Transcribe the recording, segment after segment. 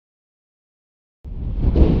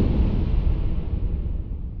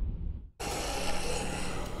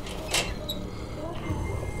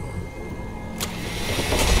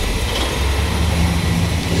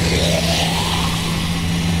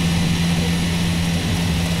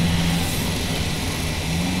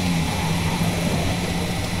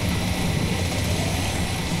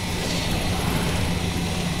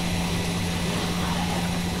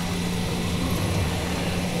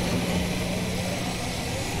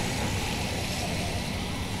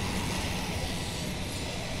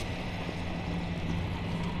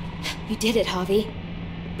You did it, Javi.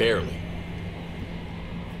 Barely.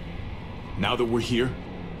 Now that we're here,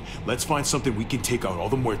 let's find something we can take out all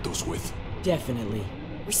the muertos with. Definitely.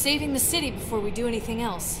 We're saving the city before we do anything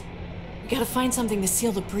else. We gotta find something to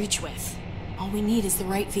seal the breach with. All we need is the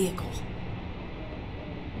right vehicle.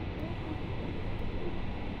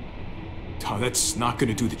 Oh, that's not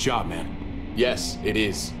gonna do the job, man. Yes, it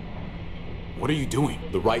is. What are you doing?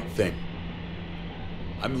 The right thing.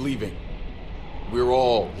 I'm leaving. We're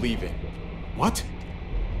all leaving. What?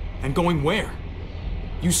 And going where?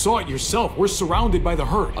 You saw it yourself. We're surrounded by the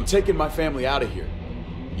herd. I'm taking my family out of here.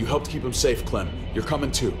 You helped keep them safe, Clem. You're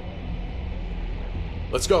coming too.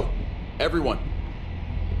 Let's go. Everyone.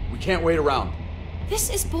 We can't wait around. This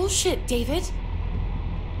is bullshit, David.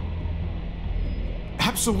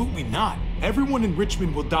 Absolutely not. Everyone in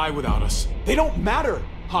Richmond will die without us. They don't matter,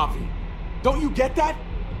 Javi. Don't you get that?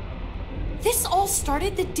 This all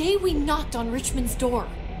started the day we knocked on Richmond's door.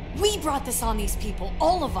 We brought this on these people,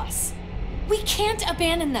 all of us. We can't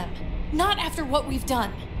abandon them. Not after what we've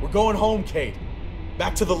done. We're going home, Kate.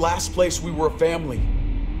 Back to the last place we were a family.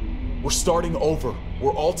 We're starting over.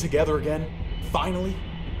 We're all together again. Finally.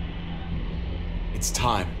 It's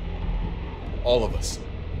time. All of us.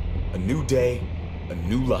 A new day, a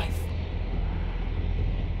new life.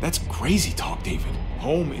 That's crazy talk, David.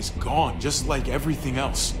 Home is gone, just like everything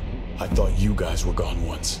else. I thought you guys were gone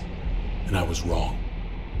once, and I was wrong.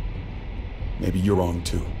 Maybe you're wrong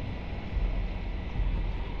too.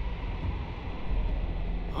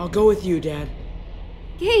 I'll go with you, Dad.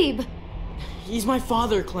 Gabe! He's my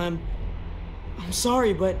father, Clem. I'm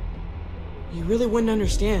sorry, but you really wouldn't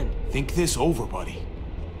understand. Think this over, buddy.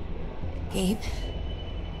 Gabe,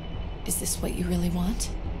 is this what you really want?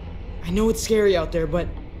 I know it's scary out there, but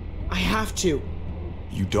I have to.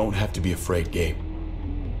 You don't have to be afraid, Gabe.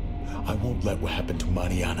 I won't let what happened to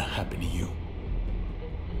Mariana happen to you.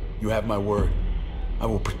 You have my word. I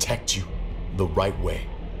will protect you the right way.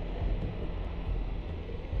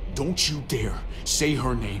 Don't you dare say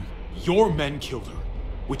her name. Your men killed her,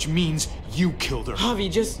 which means you killed her.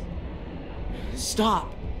 Javi, just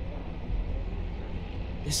stop.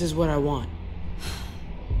 This is what I want.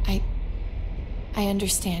 I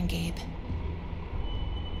understand, Gabe.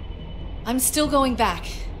 I'm still going back.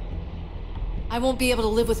 I won't be able to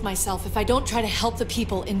live with myself if I don't try to help the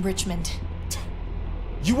people in Richmond.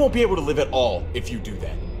 You won't be able to live at all if you do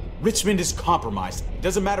that. Richmond is compromised. It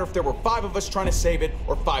doesn't matter if there were 5 of us trying to save it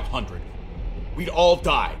or 500. We'd all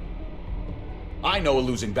die. I know a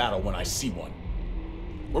losing battle when I see one.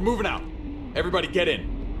 We're moving out. Everybody get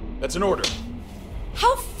in. That's an order.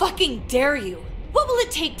 How fucking dare you? What will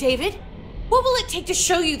it take, David? What will it take to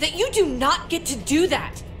show you that you do not get to do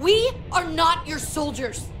that? We are not your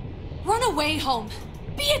soldiers. Run away home.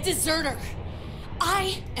 Be a deserter.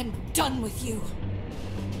 I am done with you.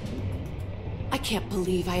 I can't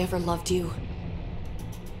believe I ever loved you.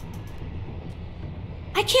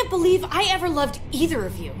 I can't believe I ever loved either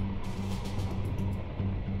of you.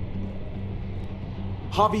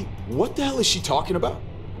 Javi, what the hell is she talking about?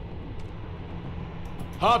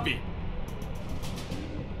 Javi!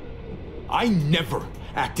 I never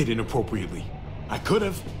acted inappropriately. I could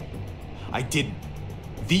have. I didn't.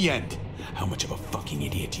 The end. How much of a fucking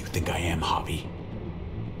idiot do you think I am, Javi?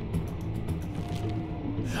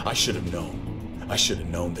 I should have known. I should have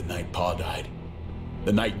known the night Pa died.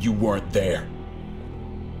 The night you weren't there.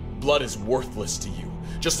 Blood is worthless to you,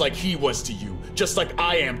 just like he was to you, just like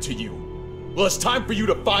I am to you. Well, it's time for you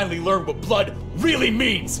to finally learn what blood really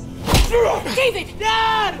means. David!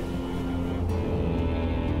 Dad!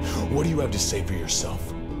 What do you have to say for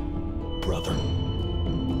yourself, brother?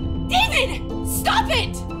 David! Stop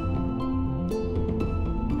it!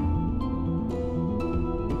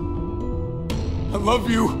 I love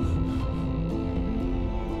you.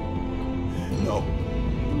 No.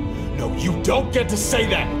 No, you don't get to say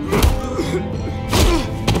that!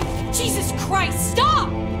 Jesus Christ, stop!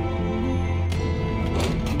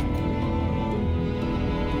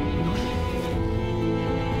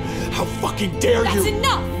 How fucking dare you! That's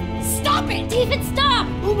enough! Stop it! David, stop!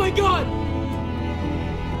 Oh my God!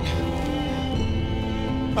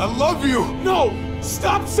 I love you. No!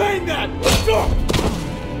 Stop saying that!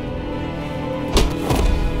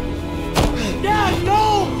 Dad,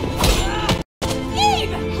 no!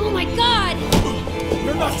 Gabe! Oh my God!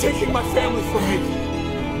 You're not taking my family from me!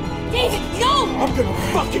 David, no! I'm gonna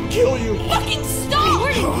fucking kill you! Fucking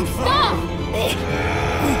stop! Stop!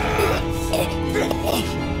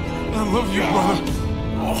 I love you, brother.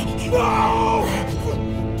 No!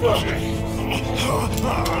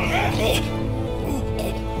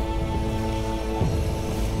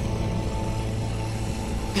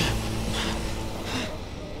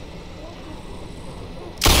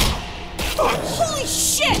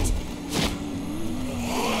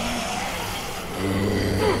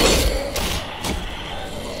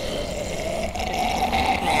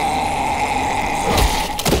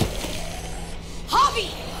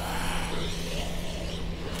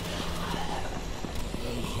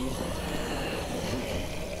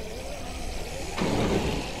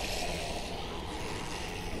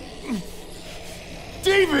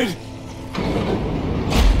 David!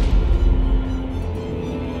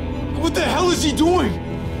 What the hell is he doing?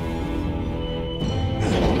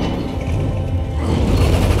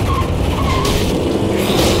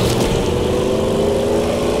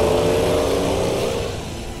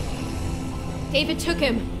 David took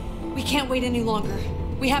him. We can't wait any longer.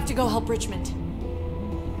 We have to go help Richmond.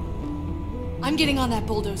 I'm getting on that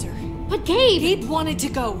bulldozer. But Gabe! Gabe wanted to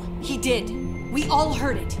go. He did. We all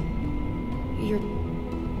heard it.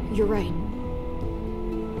 You're right.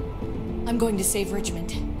 I'm going to save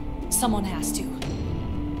Richmond. Someone has to.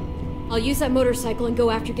 I'll use that motorcycle and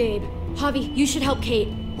go after Gabe. Javi, you should help Kate.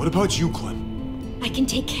 What about you, Clem? I can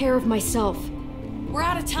take care of myself. We're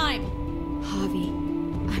out of time. Javi,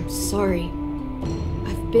 I'm sorry.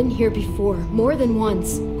 I've been here before, more than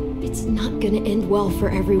once. It's not gonna end well for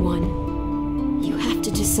everyone. You have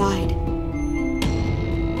to decide.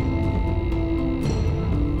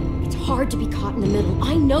 It's hard to be caught in the middle.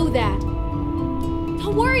 I know that.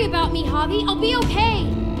 Don't worry about me, Javi. I'll be okay.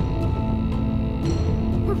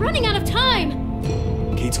 We're running out of time.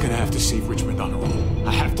 Kate's gonna have to save Richmond on her own.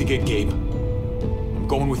 I have to get Gabe. I'm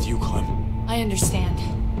going with you, Clem. I understand.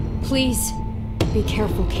 Please, be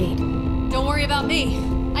careful, Kate. Don't worry about me.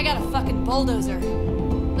 I got a fucking bulldozer.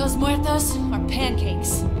 Those muertos are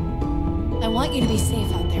pancakes. I want you to be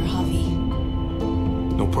safe out there, Javi.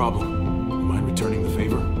 No problem. You mind returning the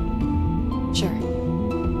favor? Sure.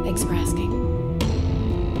 Thanks for asking.